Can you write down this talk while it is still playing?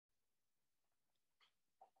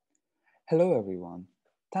Hello, everyone.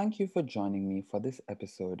 Thank you for joining me for this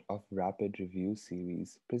episode of Rapid Review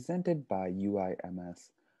series presented by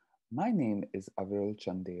UIMS. My name is Aviral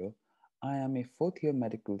Chandel. I am a fourth year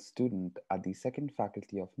medical student at the Second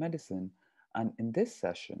Faculty of Medicine, and in this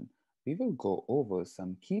session, we will go over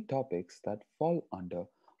some key topics that fall under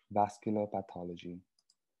vascular pathology.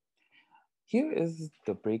 Here is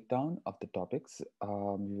the breakdown of the topics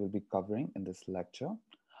we will be covering in this lecture.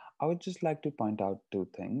 I would just like to point out two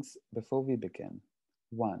things before we begin.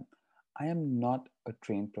 One, I am not a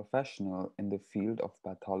trained professional in the field of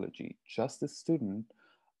pathology, just a student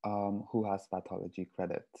who has pathology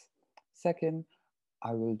credits. Second,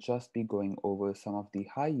 I will just be going over some of the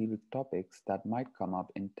high yield topics that might come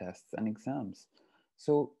up in tests and exams.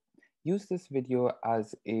 So use this video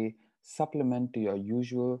as a supplement to your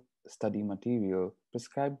usual study material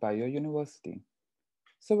prescribed by your university.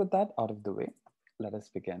 So with that out of the way, let us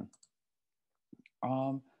begin.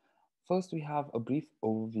 Um, First, we have a brief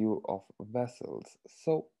overview of vessels.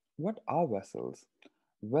 So, what are vessels?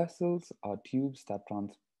 Vessels are tubes that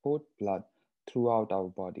transport blood throughout our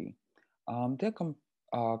body. They're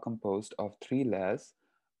composed of three layers.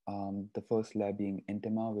 The first layer being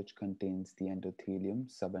intima, which contains the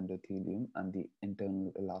endothelium, subendothelium, and the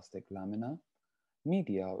internal elastic lamina.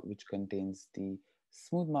 Media, which contains the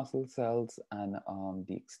smooth muscle cells and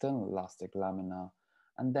the external elastic lamina.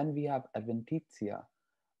 And then we have adventitia,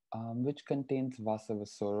 which contains vasa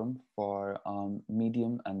vasorum for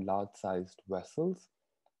medium and large sized vessels,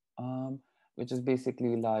 um, which is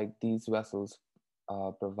basically like these vessels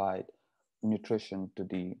provide nutrition to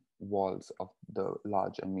the walls of the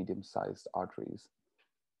large and medium sized arteries.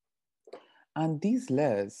 And these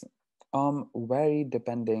layers vary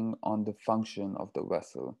depending on the function of the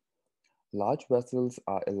vessel. Large vessels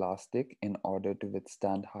are elastic in order to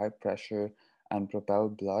withstand high pressure and propel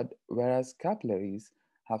blood, whereas capillaries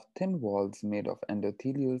have thin walls made of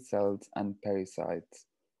endothelial cells and pericytes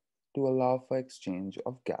to allow for exchange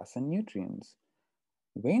of gas and nutrients.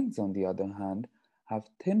 Veins, on the other hand, have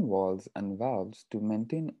thin walls and valves to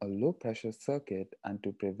maintain a low pressure circuit and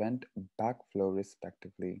to prevent backflow,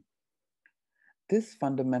 respectively. This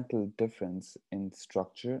fundamental difference in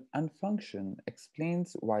structure and function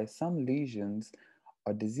explains why some lesions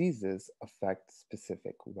or diseases affect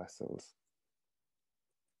specific vessels.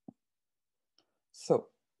 So,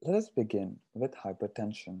 let us begin with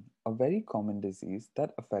hypertension, a very common disease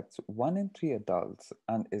that affects 1 in 3 adults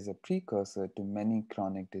and is a precursor to many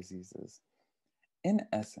chronic diseases. In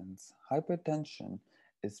essence, hypertension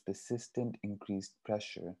is persistent increased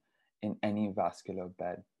pressure in any vascular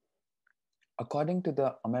bed. According to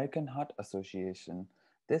the American Heart Association,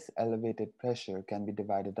 this elevated pressure can be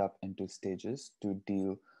divided up into stages to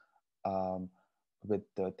deal um, with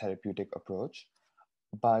the therapeutic approach,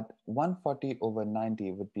 but 140 over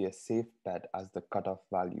 90 would be a safe bet as the cutoff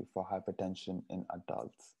value for hypertension in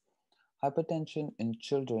adults. Hypertension in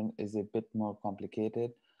children is a bit more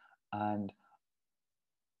complicated, and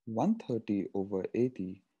 130 over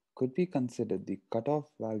 80 could be considered the cutoff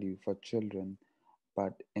value for children,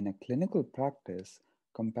 but in a clinical practice,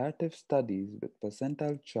 comparative studies with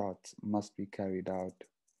percentile charts must be carried out.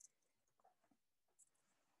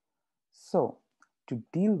 So, to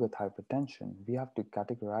deal with hypertension, we have to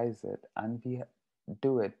categorize it and we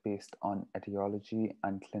do it based on etiology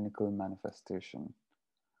and clinical manifestation.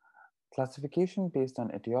 Classification based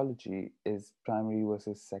on etiology is primary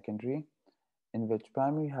versus secondary, in which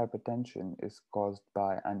primary hypertension is caused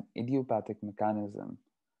by an idiopathic mechanism,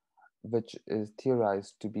 which is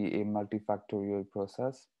theorized to be a multifactorial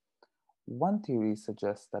process. One theory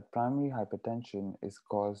suggests that primary hypertension is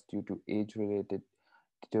caused due to age related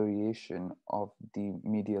deterioration of the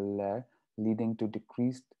medial layer, leading to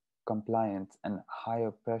decreased compliance and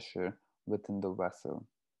higher pressure within the vessel.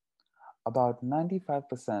 About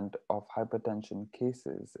 95% of hypertension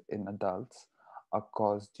cases in adults are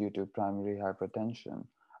caused due to primary hypertension,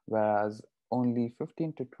 whereas only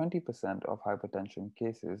 15 to 20% of hypertension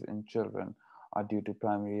cases in children are due to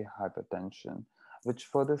primary hypertension, which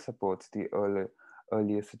further supports the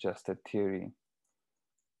earlier suggested theory.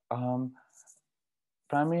 Um,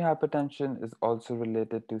 Primary hypertension is also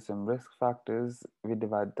related to some risk factors. We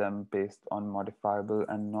divide them based on modifiable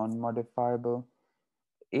and non modifiable.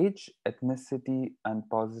 Age, ethnicity, and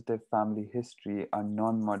positive family history are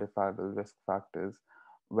non modifiable risk factors,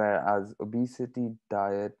 whereas obesity,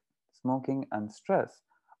 diet, smoking, and stress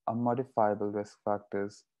are modifiable risk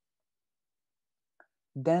factors.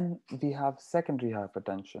 Then we have secondary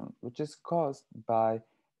hypertension, which is caused by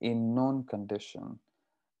a known condition.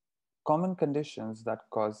 Common conditions that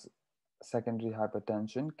cause secondary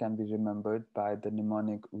hypertension can be remembered by the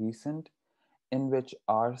mnemonic recent, in which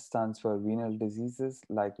R stands for renal diseases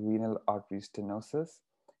like renal artery stenosis,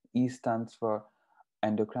 E stands for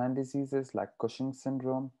endocrine diseases like Cushing's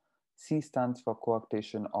syndrome, C stands for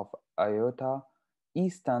coarctation of aorta, E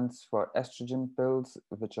stands for estrogen pills,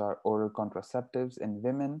 which are oral contraceptives in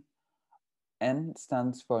women, N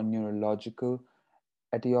stands for neurological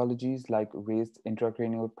etiologies like raised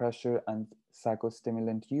intracranial pressure and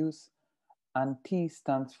psychostimulant use, and T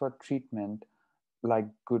stands for treatment like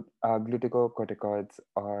glucocorticoids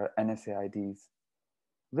or NSAIDs.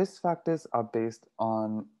 Risk factors are based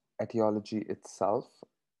on etiology itself,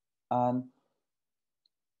 and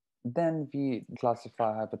then we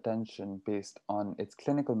classify hypertension based on its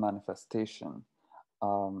clinical manifestation,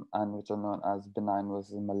 and which are known as benign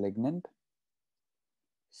versus malignant.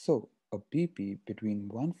 So, a BP between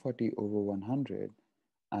 140 over 100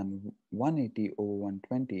 and 180 over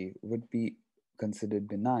 120 would be considered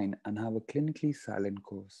benign and have a clinically silent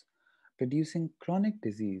course, producing chronic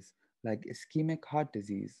disease like ischemic heart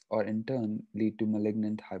disease or in turn lead to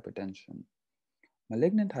malignant hypertension.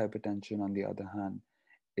 Malignant hypertension, on the other hand,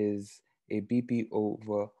 is a BP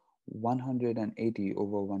over 180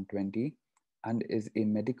 over 120 and is a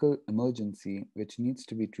medical emergency which needs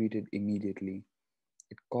to be treated immediately.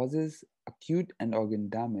 It causes acute end organ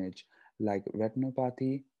damage like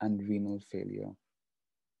retinopathy and renal failure.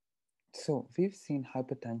 So, we've seen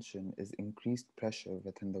hypertension is increased pressure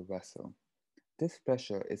within the vessel. This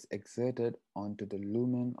pressure is exerted onto the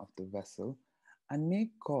lumen of the vessel and may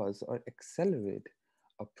cause or accelerate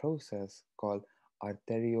a process called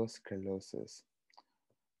arteriosclerosis.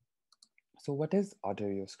 So, what is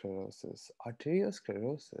arteriosclerosis?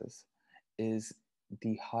 Arteriosclerosis is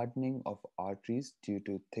the hardening of arteries due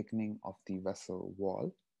to thickening of the vessel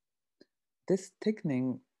wall. This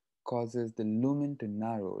thickening causes the lumen to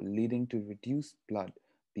narrow, leading to reduced blood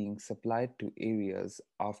being supplied to areas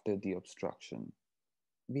after the obstruction.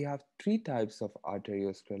 We have three types of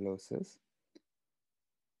arteriosclerosis: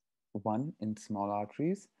 one in small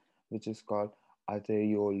arteries, which is called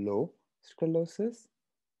arteriolosclerosis,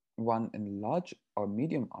 one in large or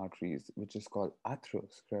medium arteries, which is called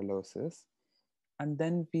atherosclerosis, and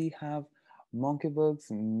then we have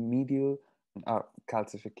Monckeberg's medial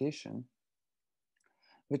calcification,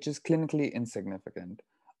 which is clinically insignificant.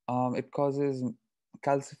 It causes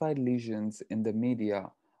calcified lesions in the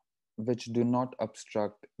media which do not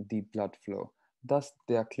obstruct the blood flow. Thus,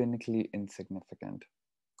 they are clinically insignificant.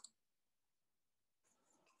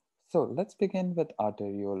 So, let's begin with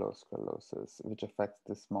arteriolosclerosis, which affects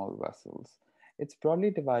the small vessels. It's broadly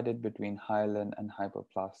divided between hyaline and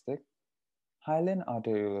hyperplastic. Hyaline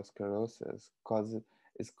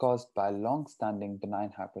is caused by long-standing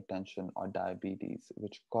benign hypertension or diabetes,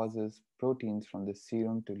 which causes proteins from the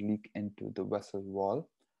serum to leak into the vessel wall,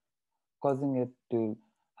 causing it to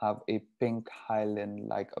have a pink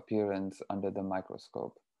hyaline-like appearance under the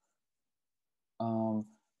microscope. Um,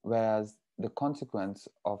 Whereas the consequence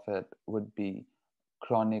of it would be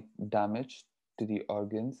chronic damage to the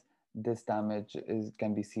organs. This damage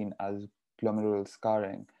can be seen as glomerular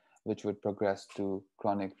scarring, which would progress to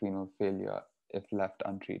chronic renal failure if left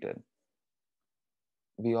untreated.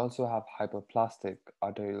 We also have hyperplastic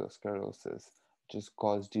arteriosclerosis, which is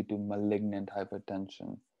caused due to malignant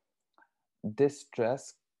hypertension. This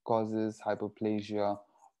stress causes hypoplasia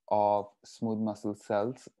of smooth muscle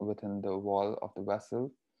cells within the wall of the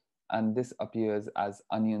vessel, and this appears as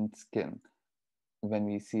onion skin when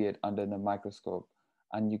we see it under the microscope.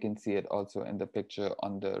 And you can see it also in the picture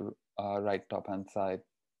on the right top hand side.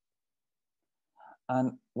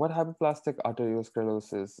 And what hypoplastic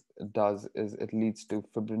arteriosclerosis does is it leads to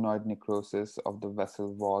fibrinoid necrosis of the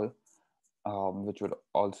vessel wall, which would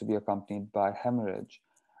also be accompanied by hemorrhage.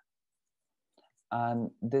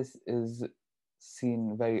 And this is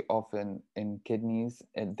seen very often in kidneys.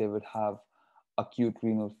 And they would have acute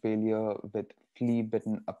renal failure with flea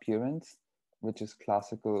bitten appearance, which is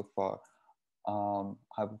classical for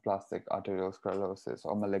hypoplastic arteriosclerosis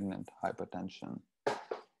or malignant hypertension.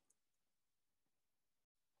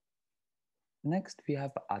 Next, we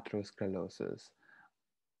have atherosclerosis.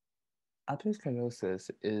 Atherosclerosis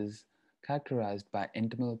is characterized by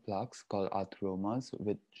intimal plaques called atheromas,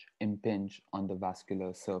 which impinge on the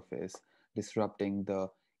vascular surface, disrupting the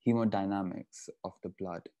hemodynamics of the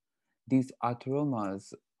blood. These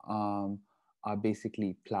atheromas are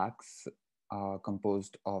basically plaques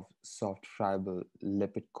composed of soft friable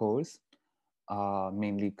lipid cores,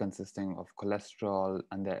 mainly consisting of cholesterol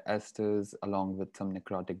and their esters, along with some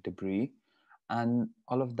necrotic debris. And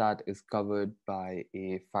all of that is covered by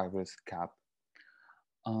a fibrous cap.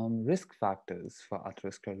 Risk factors for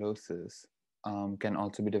atherosclerosis. can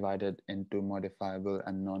also be divided into modifiable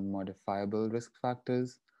and non-modifiable risk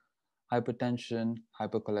factors. Hypertension,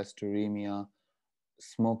 hypercholesteremia,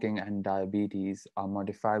 smoking, and diabetes are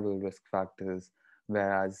modifiable risk factors,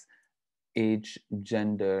 whereas age,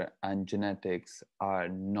 gender, and genetics are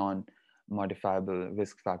non modifiable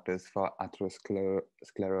risk factors for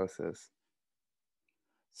atherosclerosis.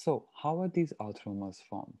 So, how are these arthromas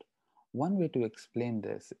formed? One way to explain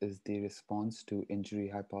this is the response to injury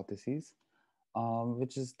hypothesis,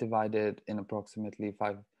 which is divided in approximately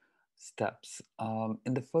five steps.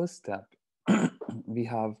 In the first step, we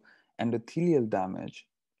have endothelial damage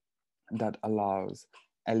that allows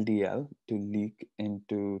LDL to leak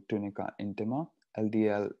into tunica intima.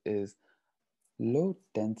 LDL is low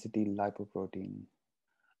density lipoprotein.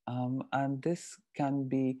 And this can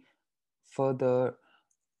be further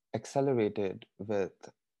accelerated with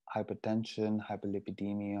hypertension,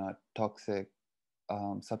 hyperlipidemia, toxic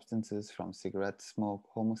substances from cigarette smoke,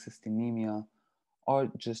 homocystinemia, or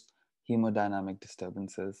just hemodynamic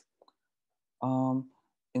disturbances. Um,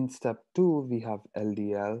 in step two, we have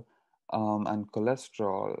LDL and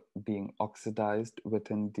cholesterol being oxidized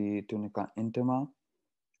within the tunica intima.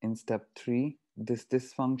 In step three, this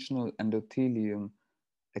dysfunctional endothelium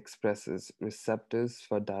expresses receptors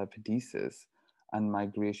for diapedesis and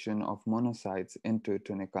migration of monocytes into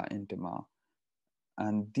tunica intima.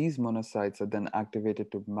 And these monocytes are then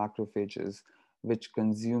activated to macrophages, which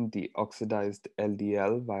consume the oxidized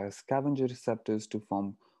LDL via scavenger receptors to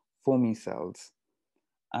form foamy cells.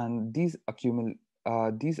 And these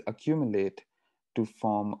accumulate to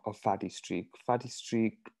form a fatty streak. Fatty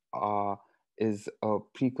streak is a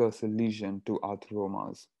precursor lesion to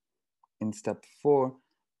arthromas. In step four,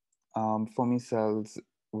 foamy cells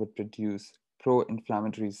would produce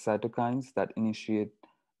pro-inflammatory cytokines that initiate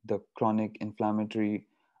the chronic inflammatory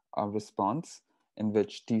response, in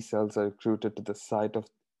which T cells are recruited to the site of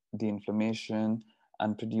the inflammation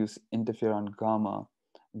and produce interferon gamma,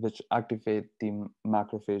 which activate the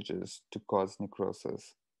macrophages to cause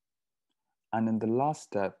necrosis. And in the last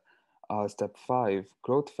step, step five,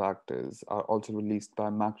 growth factors are also released by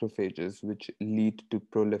macrophages, which lead to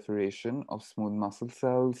proliferation of smooth muscle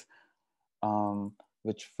cells,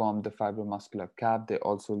 which form the fibromuscular cap. They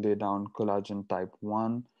also lay down collagen type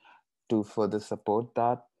 1 to further support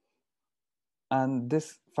that. And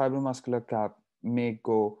this fibromuscular cap may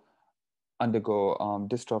undergo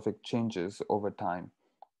dystrophic changes over time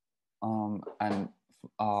and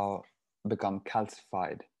uh, become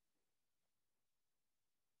calcified.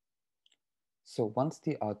 So once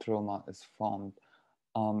the arthroma is formed,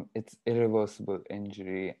 it's irreversible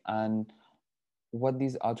injury. And what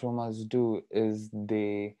these arthromas do is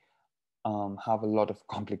they have a lot of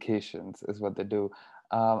complications, is what they do.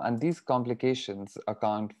 And these complications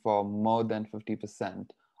account for more than 50%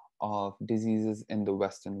 of diseases in the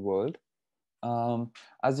Western world. Um,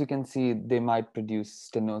 as you can see, they might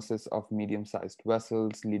produce stenosis of medium sized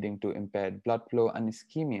vessels, leading to impaired blood flow and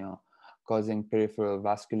ischemia, causing peripheral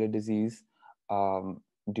vascular disease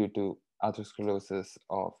due to atherosclerosis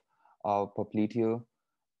of popliteal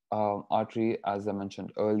artery, as I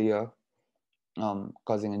mentioned earlier,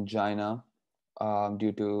 causing angina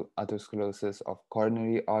due to atherosclerosis of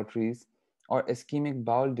coronary arteries, or ischemic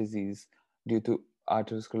bowel disease due to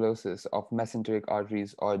atherosclerosis of mesenteric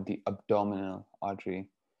arteries or the abdominal artery.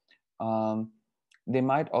 Um, they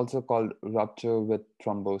might also call rupture with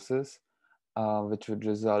thrombosis, which would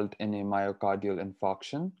result in a myocardial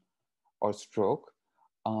infarction or stroke.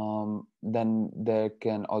 Then there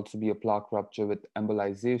can also be a plaque rupture with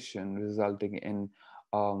embolization, resulting in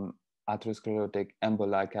um, atherosclerotic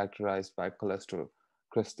emboli characterized by cholesterol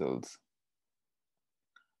crystals.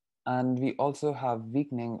 And we also have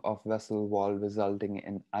weakening of vessel wall resulting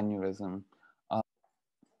in aneurysm.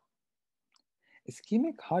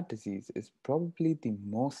 Ischemic heart disease is probably the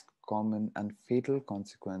most common and fatal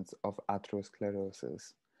consequence of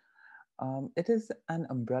atherosclerosis. It is an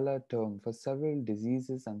umbrella term for several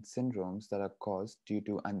diseases and syndromes that are caused due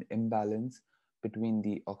to an imbalance between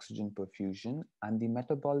the oxygen perfusion and the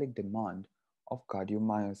metabolic demand of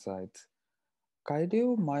cardiomyocytes.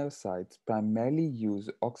 Cardiomyocytes primarily use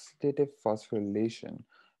oxidative phosphorylation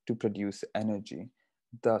to produce energy.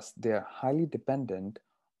 Thus, they are highly dependent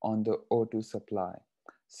on the O2 supply.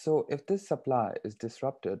 So, if this supply is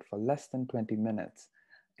disrupted for less than 20 minutes,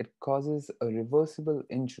 it causes a reversible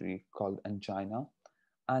injury called angina.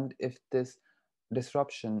 And if this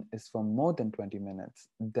disruption is for more than 20 minutes,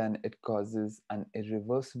 then it causes an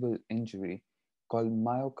irreversible injury called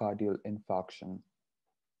myocardial infarction.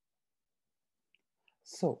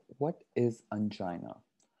 So, what is angina?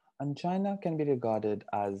 Angina can be regarded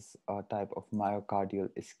as a type of myocardial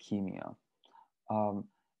ischemia. Um,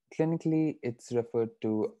 Clinically, it's referred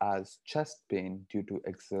to as chest pain due to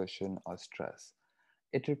exertion or stress.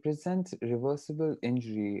 It represents reversible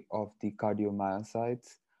injury of the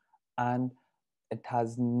cardiomyocytes, and it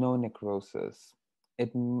has no necrosis.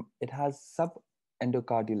 It has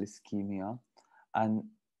subendocardial ischemia, and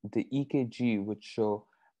the EKG would show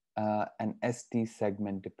an ST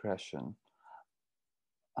segment depression.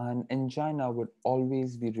 An angina would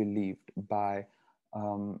always be relieved by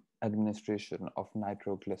administration of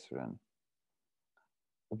nitroglycerin.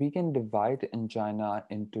 We can divide angina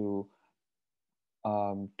into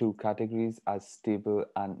two categories as stable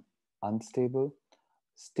and unstable.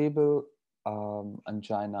 Stable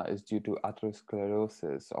angina is due to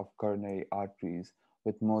atherosclerosis of coronary arteries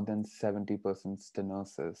with more than 70%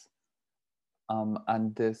 stenosis.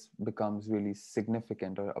 And this becomes really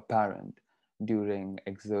significant or apparent during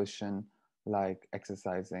exertion, like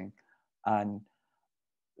exercising. And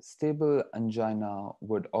stable angina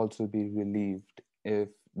would also be relieved if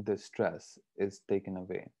the stress is taken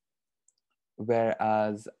away,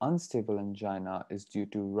 whereas unstable angina is due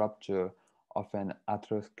to rupture of an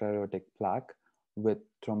atherosclerotic plaque with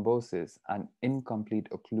thrombosis and incomplete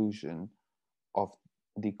occlusion of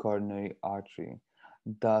the coronary artery.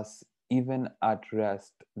 Thus, even at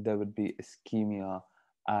rest, there would be ischemia,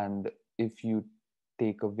 and if you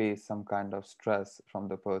take away some kind of stress from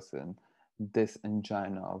the person, this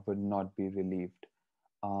angina would not be relieved.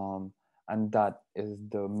 Um, and that is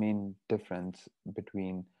the main difference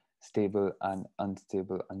between stable and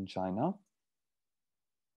unstable angina.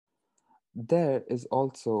 There is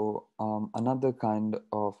also another kind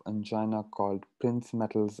of angina called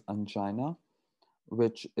Prince-Metal's angina,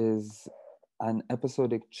 which is an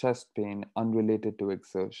episodic chest pain unrelated to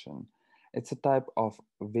exertion. It's a type of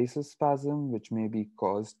vasospasm which may be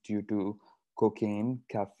caused due to cocaine,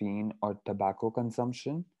 caffeine, or tobacco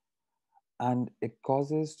consumption, and it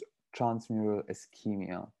causes transmural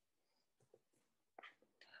ischemia.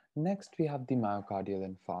 Next, we have the myocardial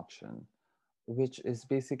infarction, which is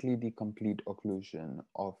basically the complete occlusion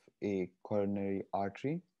of a coronary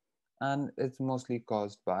artery, and it's mostly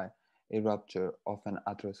caused by a rupture of an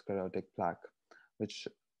atherosclerotic plaque, which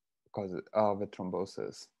causes with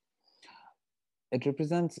thrombosis. It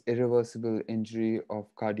represents irreversible injury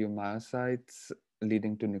of cardiomyocytes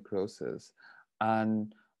leading to necrosis,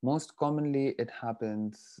 and most commonly it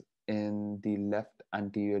happens in the left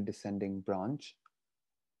anterior descending branch,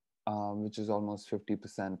 which is almost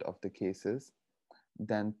 50% of the cases.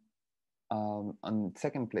 Then on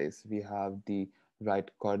second place, we have the right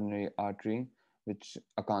coronary artery, which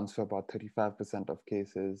accounts for about 35% of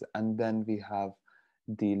cases. And then we have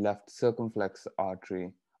the left circumflex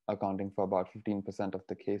artery, accounting for about 15% of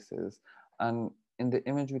the cases. And in the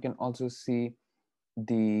image, we can also see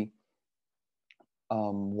the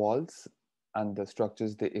walls and the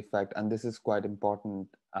structures they affect. And this is quite important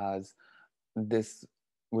as this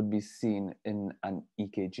would be seen in an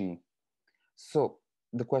EKG. So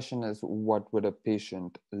the question is, what would a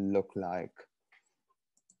patient look like?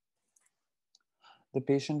 The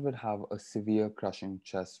patient would have a severe crushing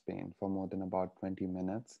chest pain for more than about 20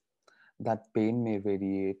 minutes. That pain may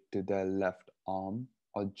radiate to their left arm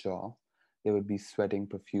or jaw. They would be sweating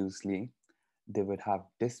profusely. They would have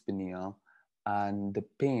dyspnea, and the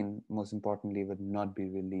pain, most importantly, would not be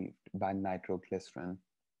relieved by nitroglycerin.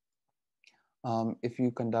 If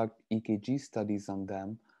you conduct EKG studies on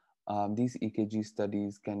them, these EKG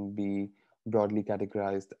studies can be broadly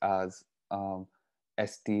categorized as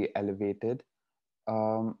ST elevated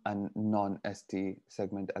and non-ST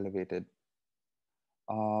segment elevated.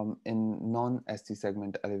 In non-ST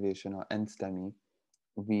segment elevation or NSTEMI,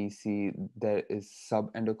 we see there is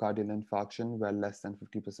subendocardial infarction where less than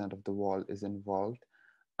 50% of the wall is involved.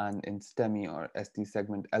 And in STEMI or ST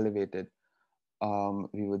segment elevated,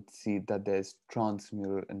 we would see that there's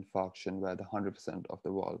transmural infarction where the 100% of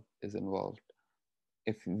the wall is involved.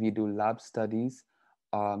 If we do lab studies,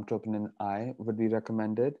 troponin I would be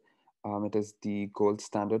recommended. It is the gold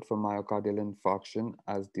standard for myocardial infarction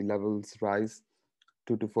as the levels rise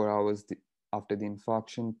 2 to 4 hours after the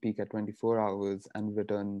infarction, peak at 24 hours, and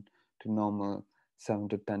return to normal 7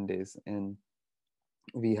 to 10 days in.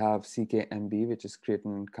 We have CKMB, which is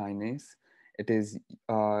creatine kinase. It is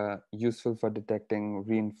useful for detecting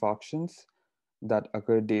reinfarctions that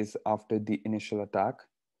occur days after the initial attack.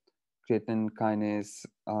 Creatine kinase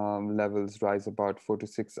levels rise about 4 to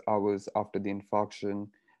 6 hours after the infarction,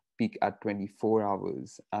 peak at 24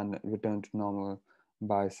 hours, and return to normal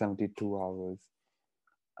by 72 hours.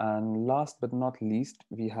 And last but not least,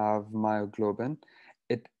 we have myoglobin.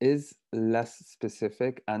 It is less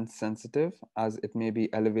specific and sensitive as it may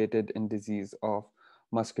be elevated in disease of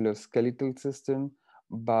musculoskeletal system,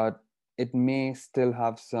 but it may still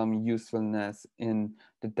have some usefulness in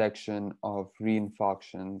detection of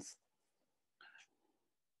reinfarctions.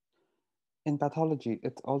 In pathology,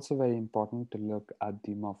 it's also very important to look at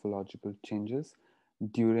the morphological changes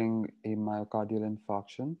during a myocardial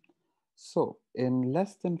infarction. So, in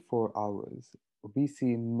less than 4 hours, we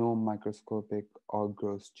see no microscopic or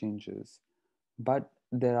gross changes. But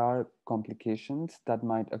there are complications that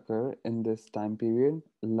might occur in this time period,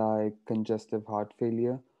 like congestive heart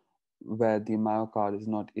failure, where the myocard is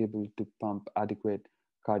not able to pump adequate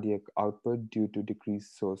cardiac output due to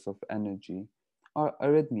decreased source of energy, or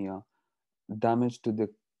arrhythmia. Damage to the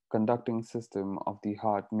conducting system of the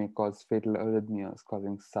heart may cause fatal arrhythmias,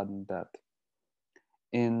 causing sudden death.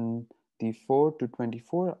 In the 4 to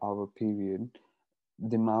 24-hour period,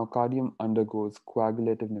 the myocardium undergoes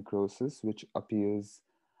coagulative necrosis, which appears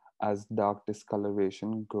as dark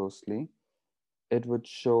discoloration grossly. It would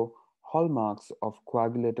show hallmarks of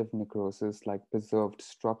coagulative necrosis like preserved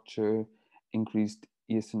structure, increased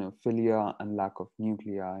eosinophilia, and lack of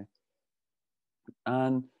nuclei.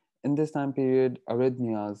 And in this time period,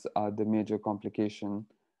 arrhythmias are the major complication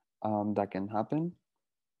that can happen.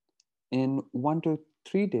 In 1 to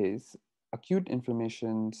 3 days, acute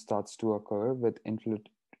inflammation starts to occur with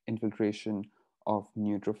infiltration of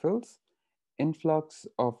neutrophils. Influx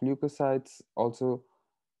of leukocytes also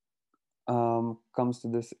comes to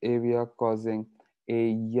this area, causing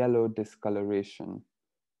a yellow discoloration.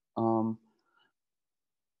 Um,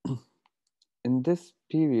 in this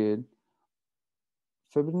period,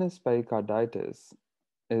 fibrinous pericarditis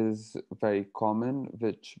is very common,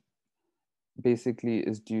 which basically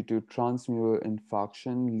is due to transmural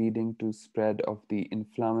infarction leading to spread of the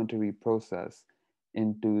inflammatory process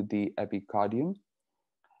into the epicardium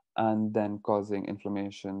and then causing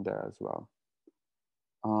inflammation there as well.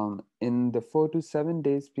 In the 4 to 7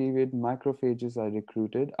 days period, macrophages are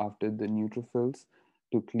recruited after the neutrophils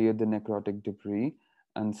to clear the necrotic debris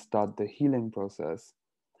and start the healing process.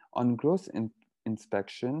 On gross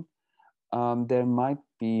inspection, there might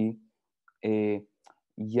be a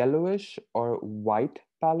yellowish or white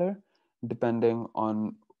pallor, depending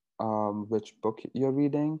on which book you're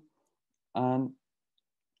reading. And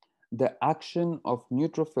the action of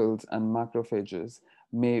neutrophils and macrophages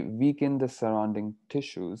may weaken the surrounding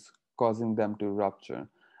tissues, causing them to rupture.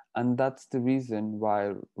 And that's the reason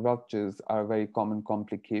why ruptures are a very common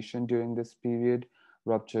complication during this period.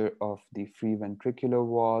 Rupture of the free ventricular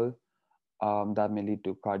wall, that may lead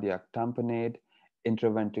to cardiac tamponade,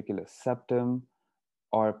 intraventricular septum,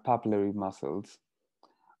 or papillary muscles.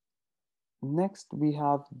 Next, we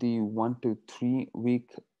have the 1 to 3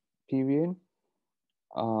 week period.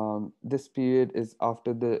 This period is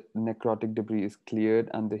after the necrotic debris is cleared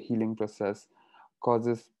and the healing process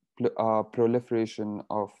causes proliferation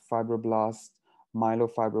of fibroblasts,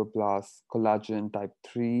 myofibroblasts, collagen type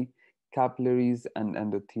 3, capillaries, and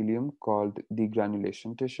endothelium called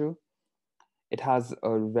degranulation tissue. It has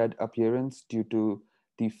a red appearance due to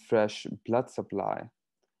the fresh blood supply.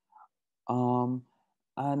 Um,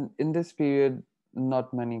 and in this period,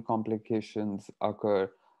 not many complications occur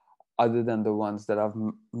other than the ones that I've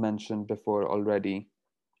mentioned before already.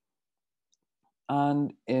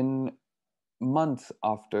 And in months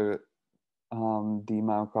after the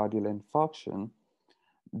myocardial infarction,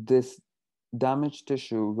 this damaged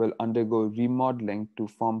tissue will undergo remodeling to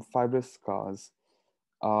form fibrous scars.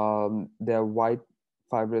 They're white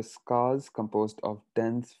fibrous scars composed of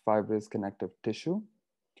dense fibrous connective tissue.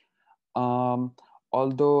 Um,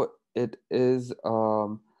 Although it is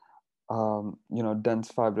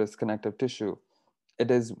dense fibrous connective tissue, it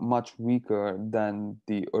is much weaker than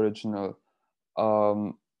the original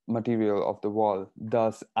um, material of the wall.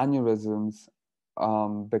 Thus, aneurysms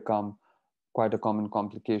become quite a common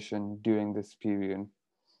complication during this period.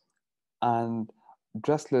 And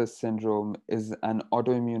Dressler's syndrome is an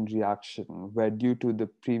autoimmune reaction where, due to the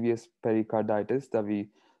previous pericarditis that we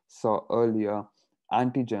saw earlier,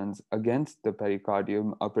 antigens against the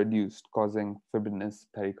pericardium are produced, causing fibrinous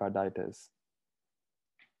pericarditis.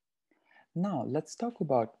 Now, let's talk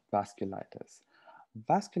about vasculitis.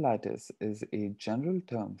 Vasculitis is a general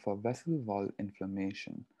term for vessel wall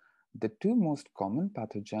inflammation. The two most common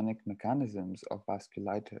pathogenic mechanisms of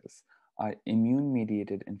vasculitis are immune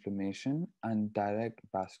mediated inflammation and direct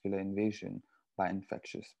vascular invasion by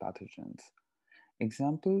infectious pathogens.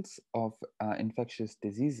 Examples of infectious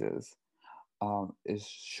diseases is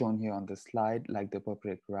shown here on the slide, like the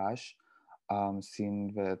purpuric rash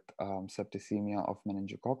seen with septicemia of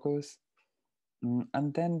meningococcus.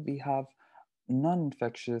 And then we have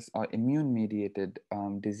non-infectious or immune-mediated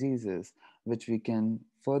diseases, which we can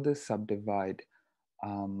further subdivide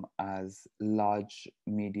as large,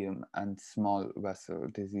 medium, and small vessel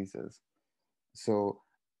diseases. So,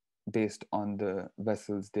 based on the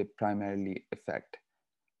vessels they primarily affect.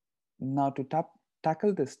 Now, to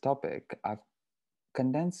tackle this topic, I've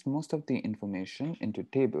condensed most of the information into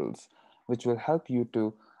tables, which will help you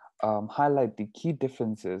to highlight the key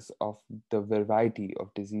differences of the variety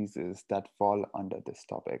of diseases that fall under this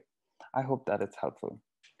topic. I hope that it's helpful.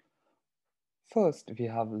 First, we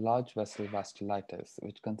have large vessel vasculitis,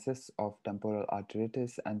 which consists of temporal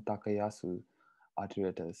arteritis and Takayasu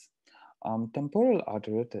arteritis. Temporal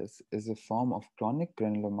arteritis is a form of chronic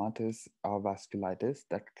granulomatous vasculitis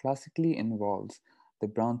that classically involves the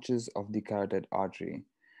branches of the carotid artery.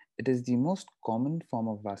 It is the most common form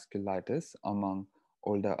of vasculitis among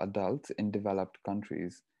older adults in developed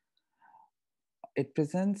countries. It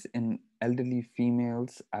presents in elderly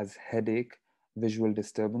females as headache, visual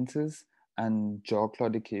disturbances, and jaw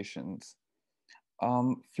claudications.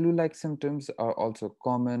 Flu like symptoms are also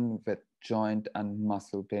common with joint and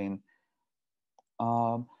muscle pain.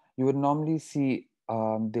 You would normally see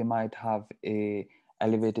they might have a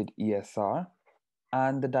elevated ESR,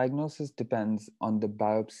 and the diagnosis depends on the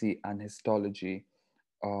biopsy and histology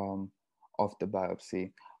um, of the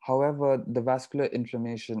biopsy. However, the vascular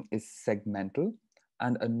inflammation is segmental,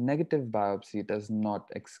 and a negative biopsy does not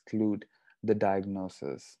exclude the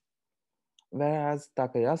diagnosis. Whereas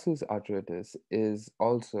Takayasu's arteritis is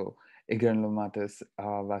also a granulomatous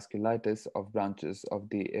vasculitis of branches of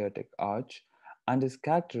the aortic arch and is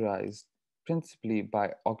characterized principally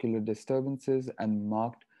by ocular disturbances and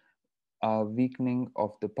marked weakening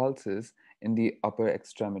of the pulses in the upper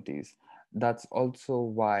extremities. That's also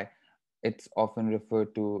why it's often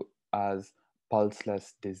referred to as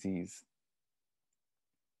pulseless disease.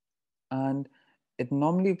 And it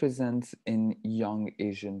normally presents in young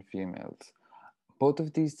Asian females. Both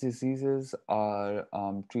of these diseases are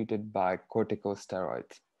treated by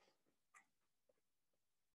corticosteroids.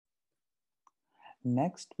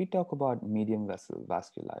 Next, we talk about medium vessel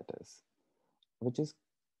vasculitis, which is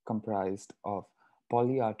comprised of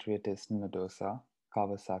polyarteritis nodosa,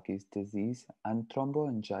 Kawasaki's disease, and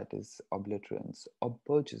thromboangiitis obliterans or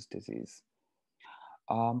Burgess disease.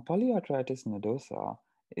 Polyarteritis nodosa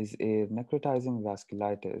is a necrotizing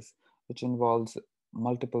vasculitis which involves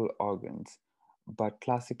multiple organs but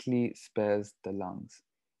classically spares the lungs.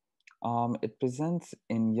 It presents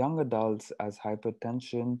in young adults as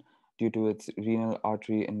hypertension due to its renal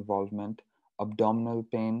artery involvement, abdominal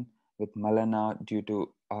pain with melena due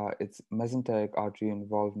to its mesenteric artery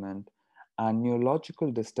involvement, and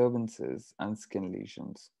neurological disturbances and skin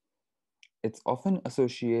lesions. It's often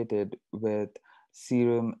associated with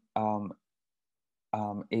serum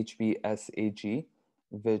HBsAg,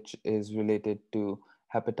 which is related to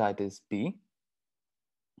hepatitis B,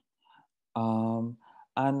 um,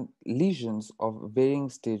 and lesions of varying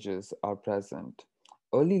stages are present.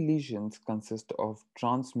 Early lesions consist of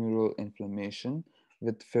transmural inflammation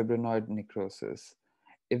with fibrinoid necrosis.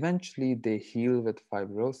 Eventually, they heal with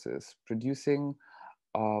fibrosis, producing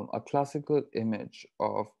a classical image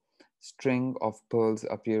of string of pearls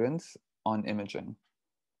appearance on imaging.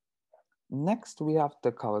 Next, we have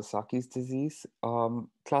the Kawasaki's disease.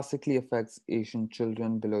 Classically affects Asian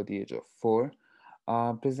children below the age of 4.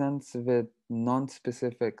 Presents with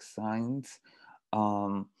non-specific signs,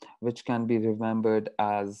 which can be remembered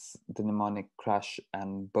as the mnemonic crash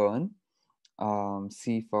and burn.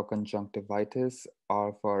 C for conjunctivitis,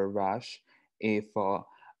 R for rash, A for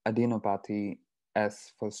adenopathy,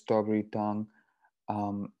 S for strawberry tongue,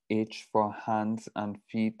 H for hands and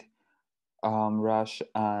feet, rash,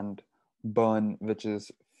 and burn, which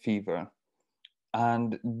is fever.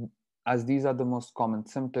 And as these are the most common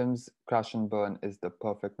symptoms, crash and burn is the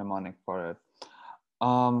perfect mnemonic for it.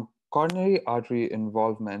 Coronary artery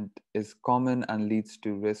involvement is common and leads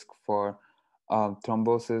to risk for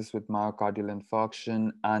thrombosis with myocardial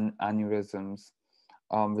infarction and aneurysms,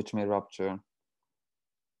 which may rupture.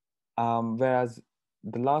 Whereas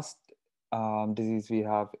the last disease we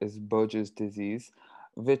have is Burgess disease,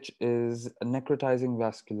 which is a necrotizing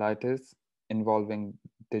vasculitis involving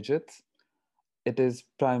digits. It is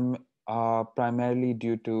primarily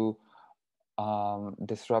due to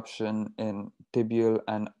disruption in tibial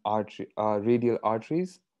and radial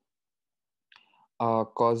arteries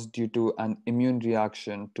caused due to an immune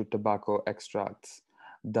reaction to tobacco extracts.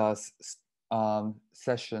 Thus,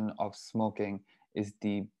 cessation of smoking is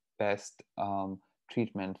the best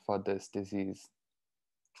treatment for this disease.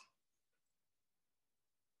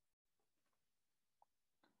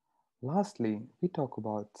 Lastly, we talk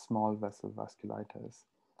about small vessel vasculitis,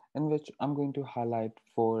 in which I'm going to highlight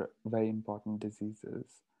four very important diseases.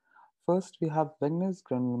 First, we have venous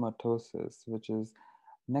granulomatosis, which is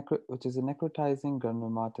a necrotizing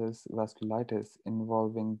granulomatous vasculitis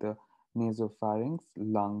involving the nasopharynx,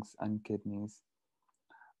 lungs, and kidneys.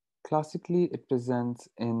 Classically, it presents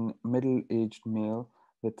in middle-aged male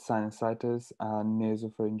with sinusitis and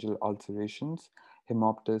nasopharyngeal ulcerations,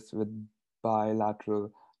 hemoptysis with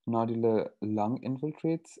bilateral nodular lung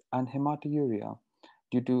infiltrates, and hematuria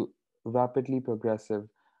due to rapidly progressive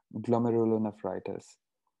glomerulonephritis.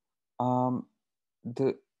 Um,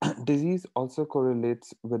 the disease also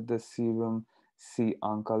correlates with the serum C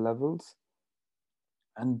ANCA levels,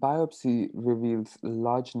 and biopsy reveals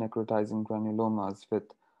large necrotizing granulomas with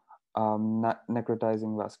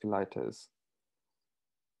necrotizing vasculitis.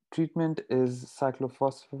 Treatment is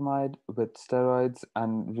cyclophosphamide with steroids,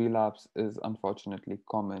 and relapse is unfortunately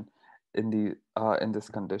common in this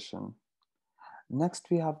condition. Next,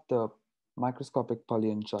 we have the microscopic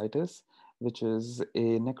polyangiitis, which is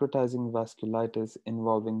a necrotizing vasculitis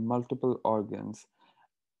involving multiple organs,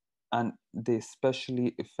 and they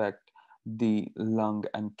especially affect the lung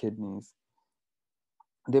and kidneys.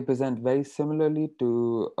 They present very similarly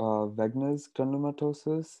to Wegener's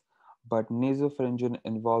granulomatosis, but nasopharyngeal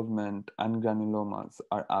involvement and granulomas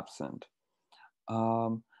are absent.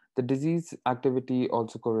 Um, the disease activity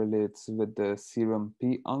also correlates with the serum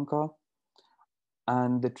P ANCA,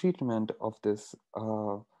 and the treatment of this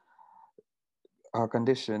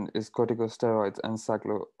condition is corticosteroids and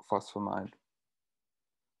cyclophosphamide.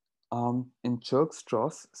 In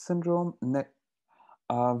Churg-Strauss syndrome,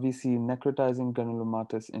 we see necrotizing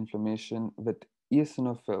granulomatous inflammation with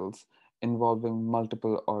eosinophils involving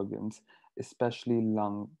multiple organs, especially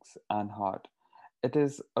lungs and heart. It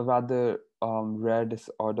is a rather rare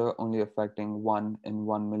disorder, only affecting 1 in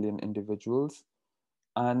 1 million individuals,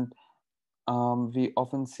 and we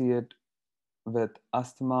often see it with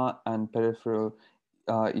asthma and peripheral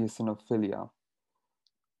eosinophilia.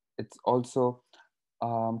 It's also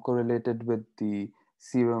correlated with the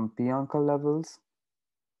serum Pianca levels,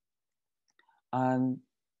 and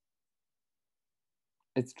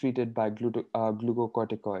it's treated by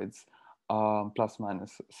glucocorticoids plus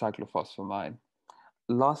minus cyclophosphamide.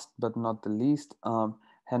 Last but not the least,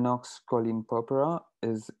 Henox choline purpura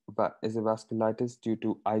is a vasculitis due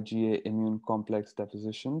to IgA immune complex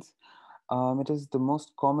depositions. It is the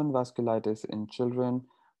most common vasculitis in children.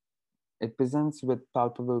 It presents with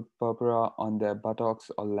palpable purpura on their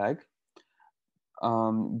buttocks or leg,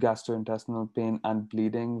 gastrointestinal pain, and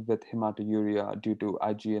bleeding with hematuria due to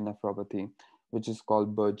IgA nephropathy, which is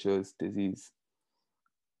called Berger's disease.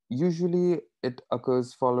 Usually, it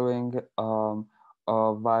occurs following a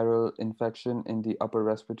viral infection in the upper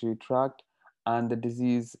respiratory tract, and the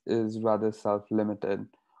disease is rather self limited.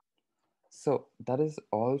 So, that is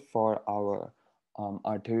all for our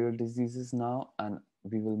arterial diseases now, and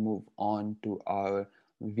we will move on to our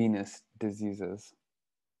venous diseases.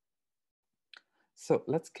 So,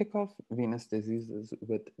 let's kick off venous diseases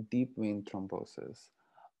with deep vein thrombosis.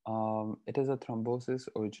 It is a thrombosis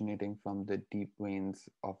originating from the deep veins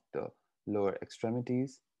of the lower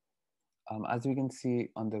extremities. As we can see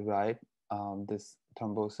on the right, this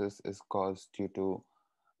thrombosis is caused due to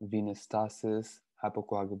venous stasis,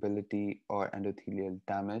 hypocoagulability, or endothelial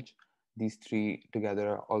damage. These three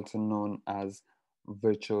together are also known as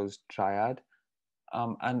Virchow's triad.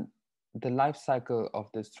 And the life cycle of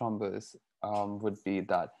this thrombus would be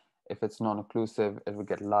that if it's non-occlusive, it will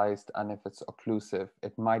get lysed, and if it's occlusive,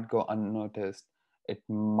 it might go unnoticed. It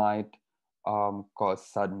might cause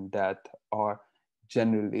sudden death, or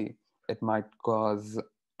generally, it might cause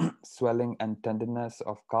swelling and tenderness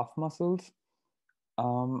of calf muscles.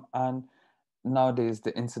 And nowadays,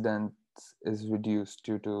 the incidence is reduced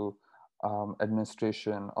due to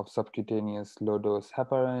administration of subcutaneous low dose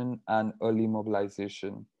heparin and early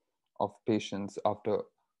mobilization of patients after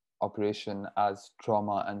operation, as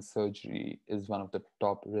trauma and surgery is one of the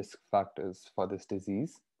top risk factors for this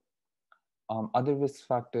disease. Other risk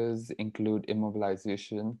factors include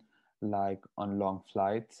immobilization, like on long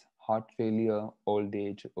flights, heart failure, old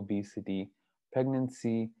age, obesity,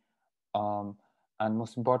 pregnancy, um, and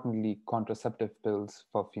most importantly, contraceptive pills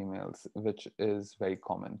for females, which is very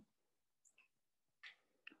common.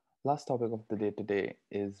 Last topic of the day today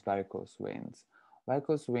is varicose veins.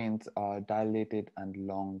 Varicose veins are dilated and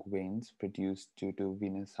long veins produced due to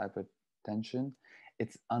venous hypertension.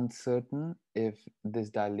 It's uncertain if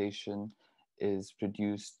this dilation is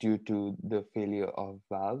produced due to the failure of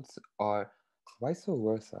valves or vice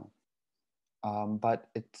versa. But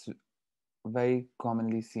it's very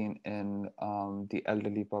commonly seen in the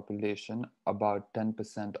elderly population. About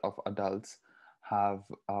 10% of adults have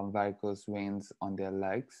varicose veins on their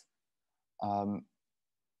legs. Um,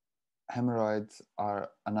 Hemorrhoids are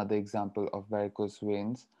another example of varicose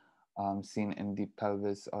veins seen in the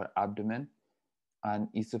pelvis or abdomen, and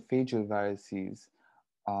esophageal varices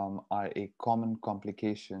are a common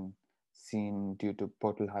complication seen due to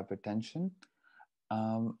portal hypertension.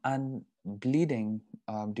 And bleeding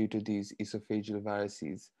due to these esophageal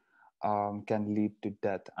varices can lead to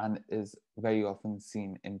death and is very often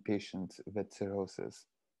seen in patients with cirrhosis.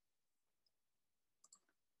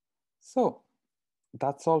 So,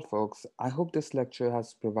 that's all, folks. I hope this lecture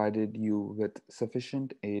has provided you with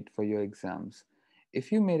sufficient aid for your exams.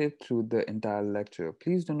 If you made it through the entire lecture,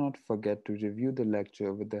 please do not forget to review the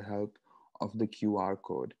lecture with the help of the QR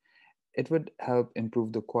code. It would help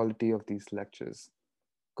improve the quality of these lectures.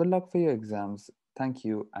 Good luck for your exams. Thank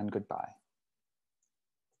you and goodbye.